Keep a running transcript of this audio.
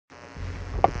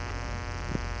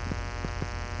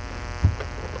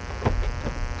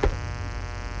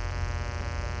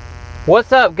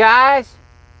What's up, guys?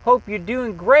 Hope you're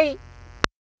doing great.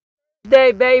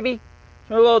 Thursday, baby.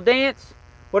 A little dance.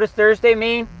 What does Thursday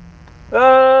mean?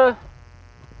 Not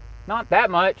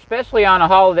that much, especially on a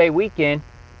holiday weekend,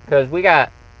 because we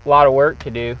got a lot of work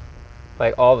to do,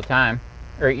 like all the time,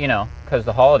 or because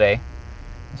the holiday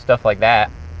and stuff like that.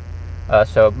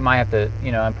 So might have to,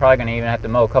 I'm probably gonna even have to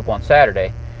mow a couple on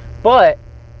Saturday.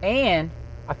 And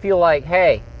I feel like,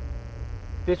 hey,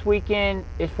 this weekend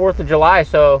is 4th of July,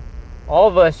 so all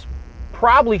of us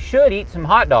probably should eat some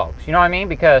hot dogs, you know what I mean?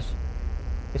 Because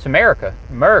it's America,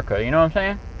 you know what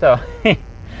I'm saying?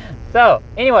 So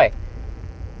anyway,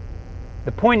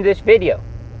 the point of this video,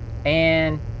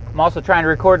 and I'm also trying to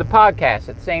record the podcast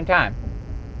at the same time,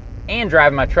 and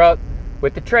driving my truck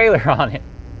with the trailer on it.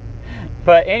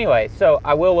 But anyway, so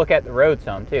I will look at the road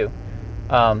some too,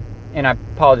 and I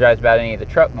apologize about any of the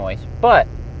truck noise. But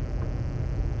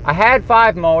I had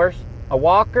 5 mowers, a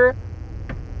walker,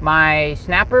 my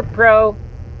Snapper Pro,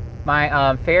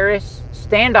 my Ferris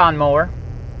stand-on mower,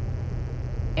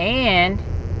 and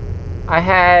I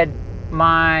had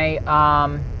my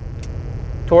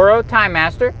Toro Time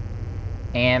Master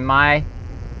and my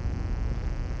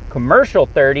Commercial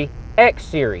 30 X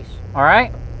Series. All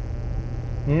right.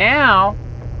 Now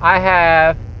I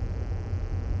have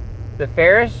the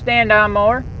Ferris stand-on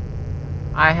mower.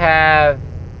 I have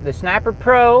the Snapper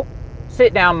Pro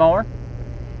sit-down mower.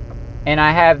 And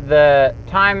I have the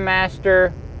Time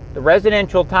Master, the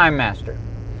residential Time Master.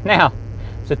 Now,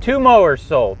 so 2 mowers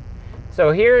sold.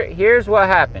 So here's what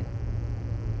happened.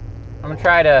 I'm going to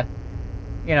try to,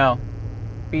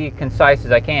 be concise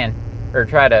as I can. Or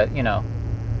try to,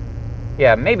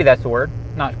 yeah, maybe that's the word.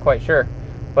 Not quite sure.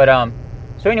 But,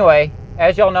 so anyway,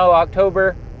 as y'all know,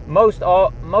 October, most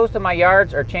of my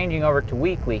yards are changing over to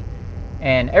weekly.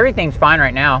 And everything's fine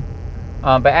right now.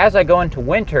 But as I go into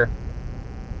winter,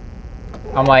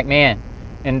 I'm like, man,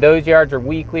 and those yards are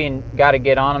weekly and got to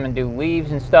get on them and do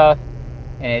leaves and stuff.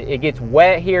 And it gets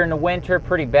wet here in the winter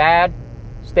pretty bad.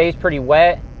 Stays pretty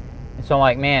wet. And so I'm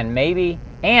like, man, maybe.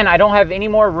 And I don't have any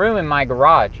more room in my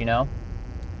garage,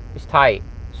 It's tight.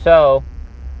 So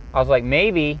I was like,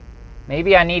 maybe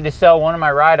I need to sell one of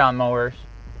my ride-on mowers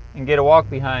and get a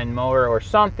walk-behind mower or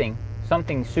something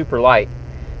super light.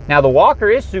 Now, the walker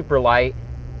is super light.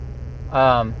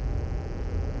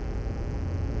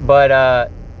 But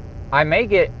I may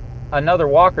get another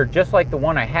walker just like the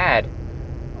one I had,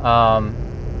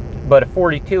 but a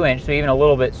 42-inch, so even a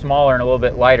little bit smaller and a little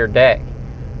bit lighter deck.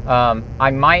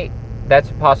 That's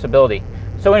a possibility.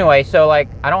 So anyway, so like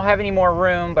I don't have any more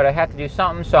room, but I have to do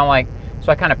something. So I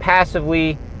kind of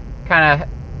passively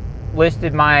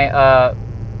listed my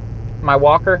my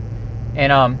walker,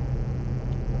 and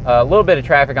a little bit of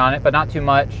traffic on it, but not too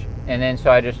much. And then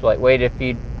so I just waited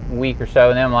a week or so,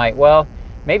 and then I'm like, well,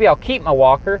 maybe I'll keep my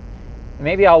walker.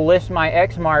 Maybe I'll list my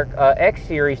Exmark X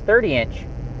Series 30-inch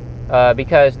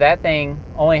because that thing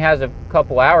only has a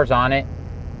couple hours on it.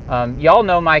 Y'all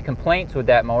know my complaints with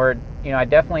that mower. I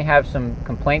definitely have some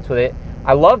complaints with it.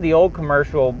 I love the old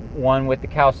commercial one with the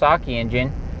Kawasaki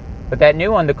engine, but that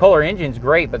new one, the Kohler engine's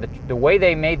great, but the way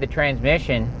they made the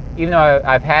transmission, even though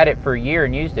I've had it for a year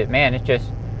and used it, man, it's just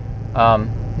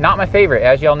not my favorite.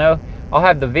 As y'all know, I'll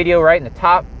have the video right in the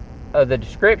top of the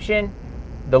description.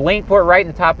 The link for it right in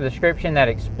the top of the description that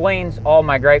explains all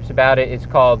my gripes about it. It's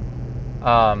called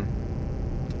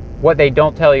What They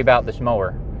Don't Tell You About This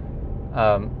Mower.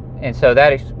 And so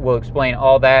that will explain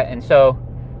all that. And so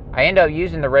I end up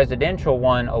using the residential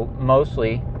one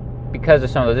mostly because of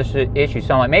some of those issues.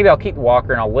 So I'm like, maybe I'll keep the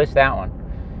walker and I'll list that one.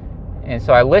 And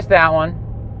so I list that one.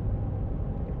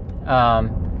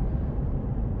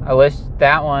 I list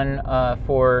that one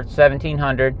for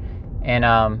 $1,700.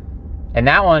 And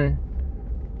that one,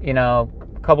 a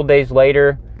couple days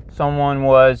later, someone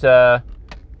was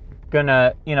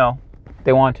gonna,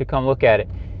 they wanted to come look at it.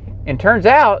 And turns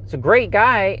out it's a great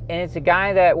guy, and it's a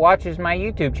guy that watches my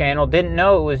YouTube channel. Didn't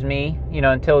know it was me,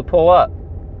 until he pulled up.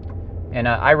 And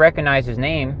I recognize his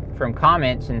name from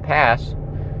comments in the past.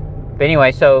 But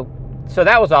anyway, so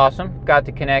that was awesome. Got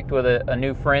to connect with a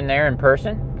new friend there in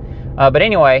person. But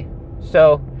anyway,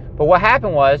 but what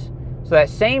happened was, so that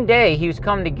same day he was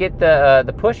coming to get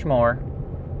the push mower.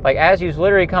 Like as he was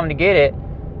literally coming to get it,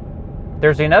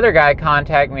 there's another guy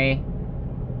contact me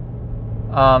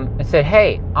and said,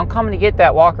 hey, I'm coming to get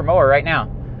that walker mower right now,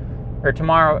 or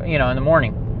tomorrow, in the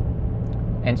morning.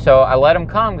 And so I let him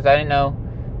come because I didn't know,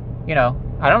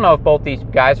 I don't know if both these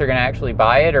guys are going to actually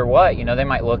buy it or what. They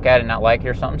might look at it and not like it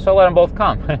or something. So I let them both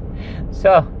come.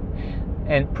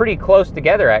 And pretty close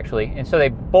together actually. And so they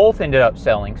both ended up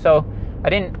selling. So I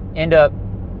didn't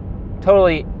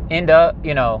totally end up,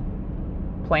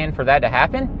 plan for that to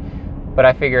happen. But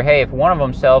I figure, hey, if one of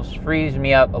them sells, frees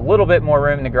me up a little bit more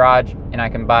room in the garage, and I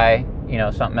can buy,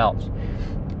 something else.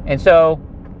 And so,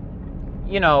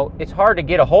 it's hard to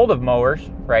get a hold of mowers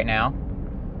right now.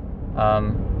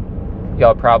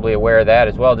 Y'all are probably aware of that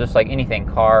as well. Just like anything,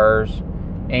 cars,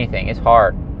 anything, it's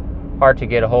hard to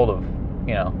get a hold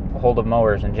of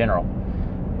mowers in general.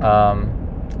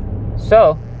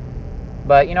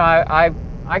 But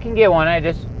I can get one. I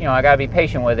just I gotta be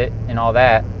patient with it and all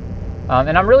that.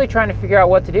 And I'm really trying to figure out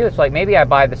what to do. It's like maybe I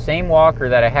buy the same walker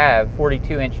that I have,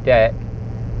 42-inch deck,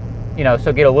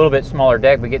 so get a little bit smaller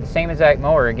deck, but get the same exact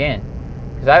mower again.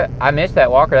 Because I miss that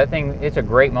walker. That thing, it's a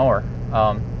great mower.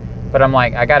 But I'm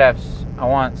like, I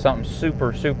want something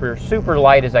super, super, super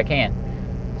light as I can.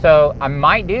 So I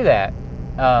might do that,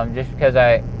 just because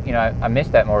I miss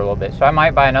that mower a little bit. So I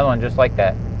might buy another one just like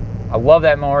that. I love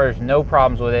that mower. There's no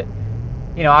problems with it.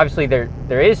 Obviously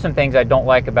there is some things I don't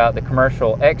like about the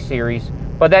commercial X series,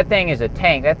 but that thing is a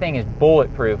tank. That thing is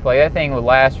bulletproof. Like, that thing would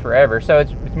last forever. So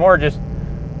it's more just,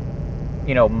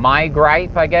 my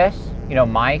gripe, I guess,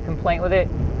 my complaint with it.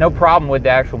 No problem with the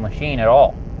actual machine at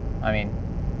all. I mean,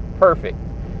 perfect.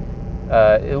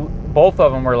 Both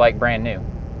of them were like brand new.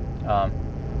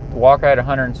 The walker had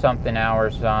 100 and something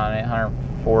hours on it,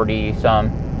 140 some,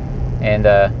 and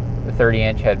the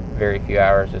 30-inch had very few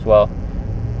hours as well.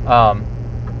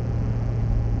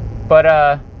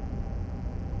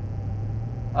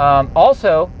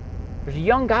 Also, there's a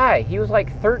young guy. He was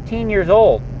like 13 years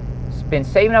old. He's been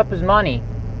saving up his money,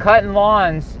 cutting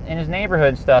lawns in his neighborhood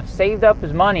and stuff. Saved up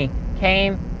his money,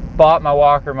 came, bought my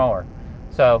walker mower.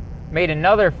 So, made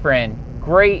another friend.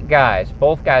 Great guys,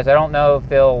 both guys. I don't know if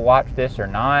they'll watch this or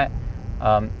not.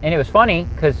 And it was funny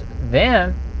because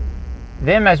them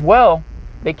as well,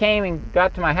 they came and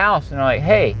got to my house and they're like,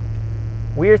 hey,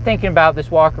 we're thinking about this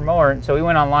walker mower. And so we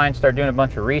went online, started doing a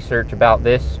bunch of research about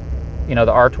this, the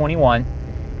R21.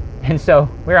 And so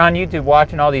we're on YouTube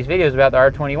watching all these videos about the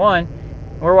R21,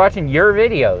 and we're watching your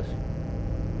videos.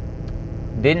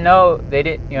 Didn't know they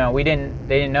didn't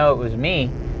know it was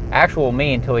me, actual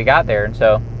me, until we got there. And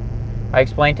so I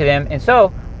explained to them, and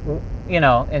so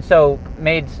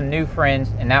made some new friends,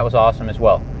 and that was awesome as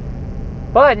well.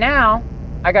 But now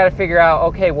I got to figure out,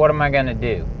 okay, what am I going to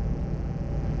do?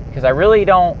 Because I really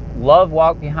don't love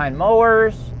walk behind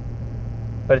mowers,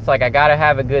 but it's like I got to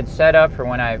have a good setup for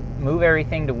when I move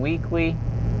everything to weekly.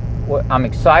 I'm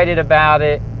excited about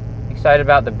it, excited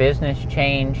about the business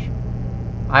change.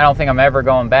 I don't think I'm ever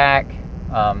going back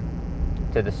to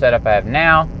the setup I have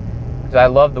now, because I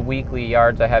love the weekly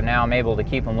yards I have now. I'm able to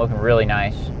keep them looking really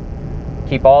nice,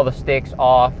 keep all the sticks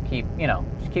off,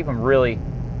 just keep them really,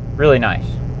 really nice.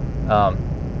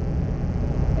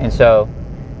 And so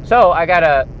I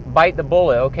gotta bite the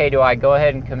bullet. Okay, do I go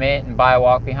ahead and commit and buy a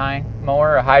walk behind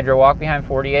mower, a Hydro walk behind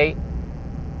 48?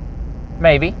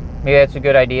 Maybe that's a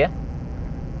good idea.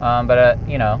 But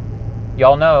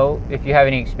y'all know, if you have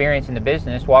any experience in the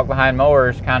business, walk behind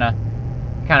mowers kind of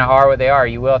are what they are.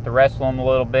 You will have to wrestle them a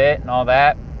little bit and all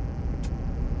that.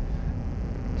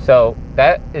 So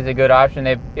that is a good option.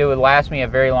 It would last me a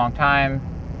very long time.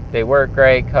 They work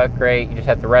great, cut great. You just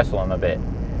have to wrestle them a bit.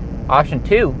 Option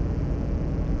 2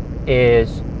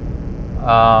 is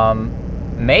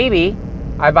maybe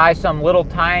I buy some little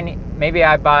tiny.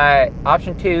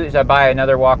 Option 2 is I buy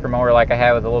another walker mower like I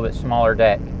have with a little bit smaller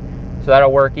deck. So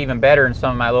that'll work even better in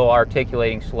some of my little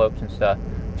articulating slopes and stuff.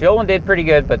 The old one did pretty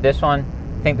good, but this one,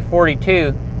 I think the 42,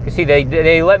 you can see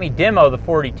they let me demo the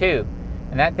 42,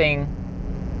 and that thing,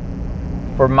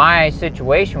 for my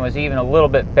situation, was even a little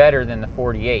bit better than the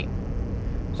 48.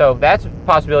 So that's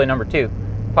possibility number 2.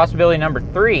 Possibility number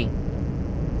 3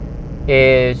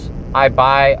 is I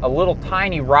buy a little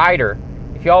tiny rider.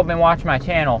 If y'all have been watching my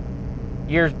channel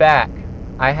years back,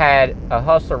 I had a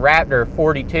Hustler Raptor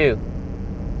 42.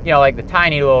 Like the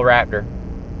tiny little Raptor.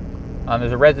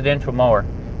 There's a residential mower.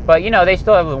 But, they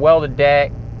still have a welded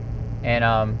deck,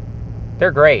 and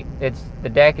they're great. The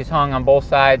deck is hung on both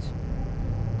sides.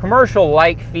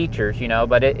 Commercial-like features,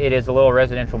 but it is a little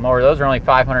residential mower. Those are only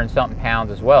 500 and something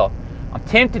pounds as well. I'm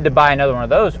tempted to buy another one of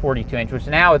those 42-inch, which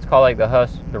now it's called like the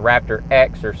Raptor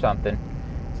X or something.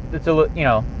 It's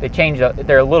they changed.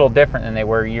 They're a little different than they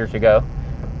were years ago.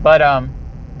 But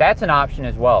that's an option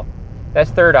as well.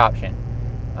 That's third option.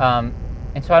 And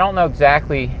so I don't know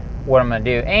exactly what I'm going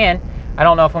to do. And I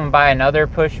don't know if I'm going to buy another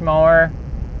push mower,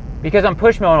 because I'm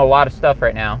push mowing a lot of stuff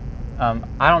right now.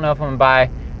 I don't know if I'm going to buy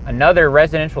another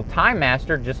residential Time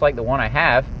Master, just like the one I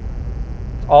have.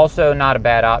 Also not a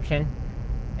bad option.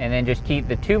 And then just keep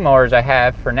the 2 mowers I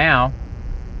have for now,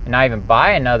 and not even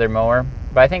buy another mower.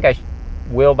 But I think I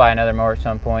will buy another mower at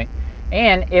some point.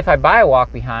 And if I buy a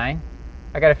walk behind,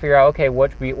 I got to figure out, okay,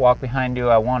 which walk behind do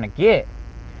I want to get,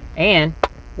 and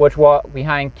which walk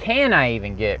behind can I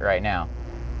even get right now.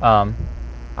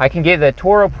 I can get the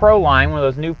Toro Pro line, one of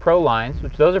those new Pro lines,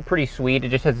 which those are pretty sweet. It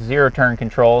just has 0-turn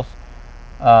controls.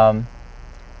 But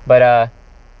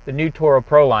the new Toro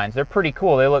Pro lines, they're pretty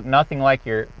cool. They look nothing like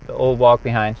the old walk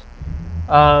behinds.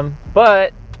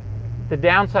 But the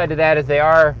downside to that is they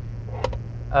are,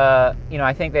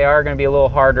 I think they are going to be a little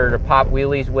harder to pop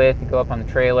wheelies with and go up on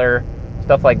the trailer,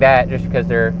 stuff like that, just because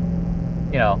they're,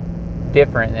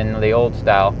 different than the old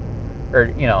style,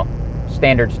 or,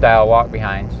 standard style walk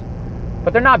behinds.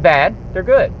 But they're not bad. They're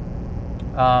good.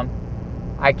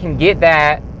 I can get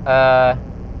that.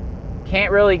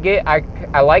 Can't really get,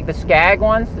 I like the Skag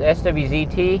ones, the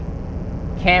SWZT.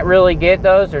 Can't really get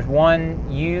those. There's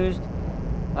one used.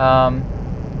 I've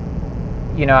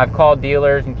called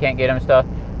dealers and can't get them and stuff.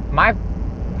 My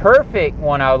perfect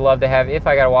one I would love to have, if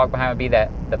I got to walk behind, would be the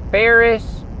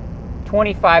Ferris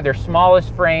 25, their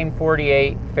smallest frame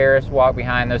 48 Ferris walk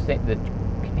behind. Those things, the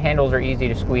handles are easy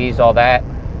to squeeze, all that.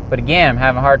 But again, I'm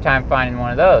having a hard time finding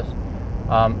one of those.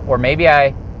 Or maybe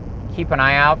I keep an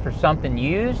eye out for something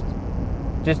used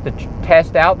just to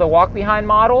test out the walk behind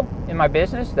model in my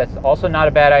business. That's also not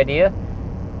a bad idea.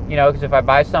 Because if I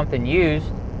buy something used,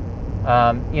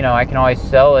 I can always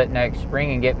sell it next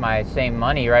spring and get my same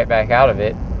money right back out of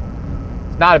it.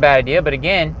 It's not a bad idea, but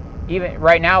again, even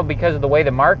right now, because of the way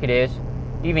the market is,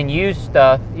 even used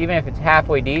stuff, even if it's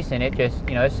halfway decent, it just,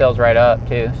 it sells right up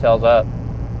too, sells up.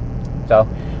 So,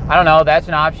 I don't know, that's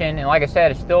an option. And like I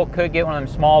said, I still could get one of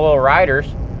them small little riders,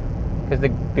 because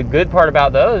the good part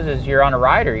about those is you're on a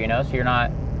rider, so you're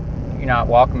not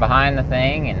walking behind the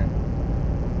thing, and,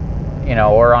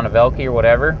 or on a Velke or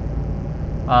whatever.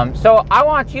 So I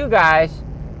want you guys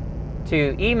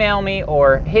to email me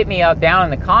or hit me up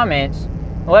down in the comments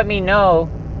and let me know,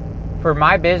 for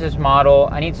my business model,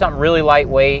 I need something really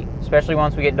lightweight, especially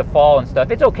once we get into fall and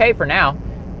stuff. It's okay for now.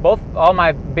 All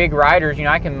my big riders,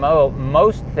 I can mow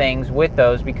most things with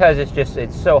those, because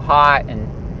it's so hot and,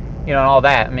 and all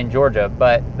that. I'm in Georgia.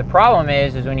 But the problem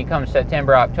is when you come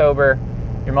September, October,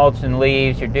 you're mulching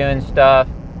leaves, you're doing stuff,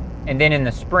 and then in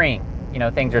the spring,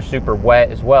 things are super wet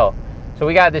as well. So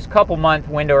we got this couple month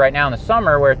window right now in the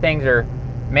summer where things are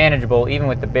manageable, even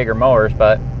with the bigger mowers,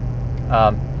 but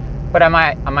I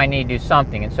might need to do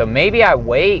something. And so maybe I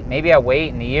wait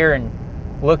in the year and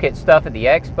look at stuff at the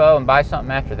expo and buy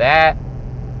something after that,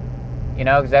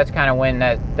 because that's kind of when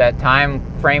that time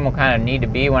frame will kind of need to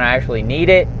be, when I actually need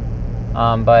it.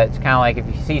 But it's kind of like, if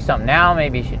you see something now,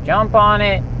 maybe you should jump on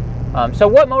it. So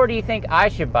what mower do you think I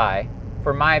should buy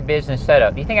for my business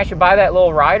setup? Do you think I should buy that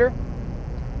little rider?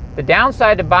 The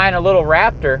downside to buying a little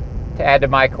Raptor to add to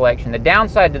my collection, the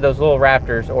downside to those little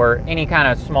Raptors, or any kind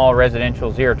of small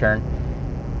residential 0-turn,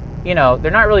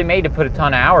 they're not really made to put a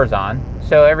ton of hours on.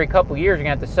 So every couple years you're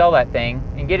going to have to sell that thing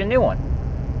and get a new one,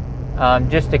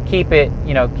 just to keep it,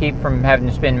 keep from having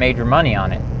to spend major money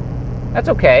on it. That's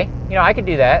okay. I could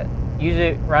do that. Use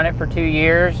it, run it for 2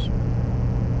 years.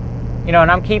 And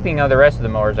I'm keeping the rest of the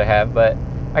mowers I have, but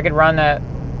I could run that,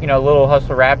 little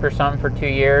Hustler Raptor or something for 2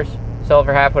 years, sell it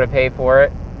for half what I paid for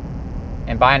it,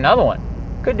 and buy another one.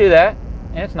 Could do that,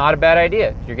 and it's not a bad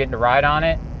idea. You're getting to ride on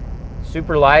it,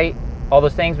 super light, all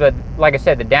those things. But like I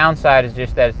said, the downside is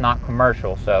just that it's not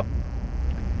commercial. So,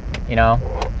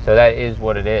 so that is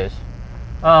what it is.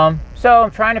 So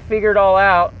I'm trying to figure it all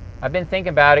out. I've been thinking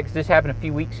about it because this happened a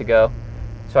few weeks ago,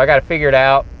 so I got to figure it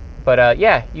out. But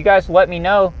yeah, you guys let me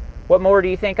know, what mower do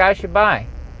you think I should buy?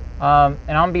 And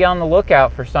I'll be on the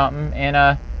lookout for something.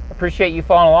 And appreciate you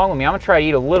following along with me. I'm gonna try to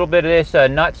eat a little bit of this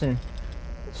nuts and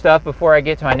stuff before I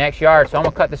get to my next yard, so I'm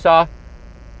gonna cut this off.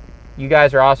 You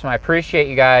guys are awesome. I appreciate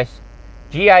you guys.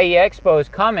 GIE Expo is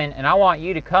coming, and I want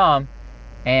you to come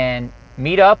and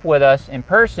meet up with us in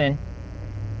person,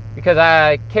 because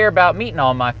I care about meeting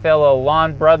all my fellow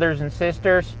lawn brothers and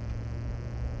sisters.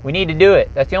 We need to do it.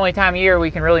 That's the only time of year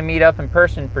we can really meet up in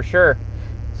person for sure.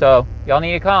 So y'all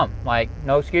need to come. Like,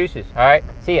 no excuses. All right,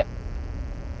 see ya.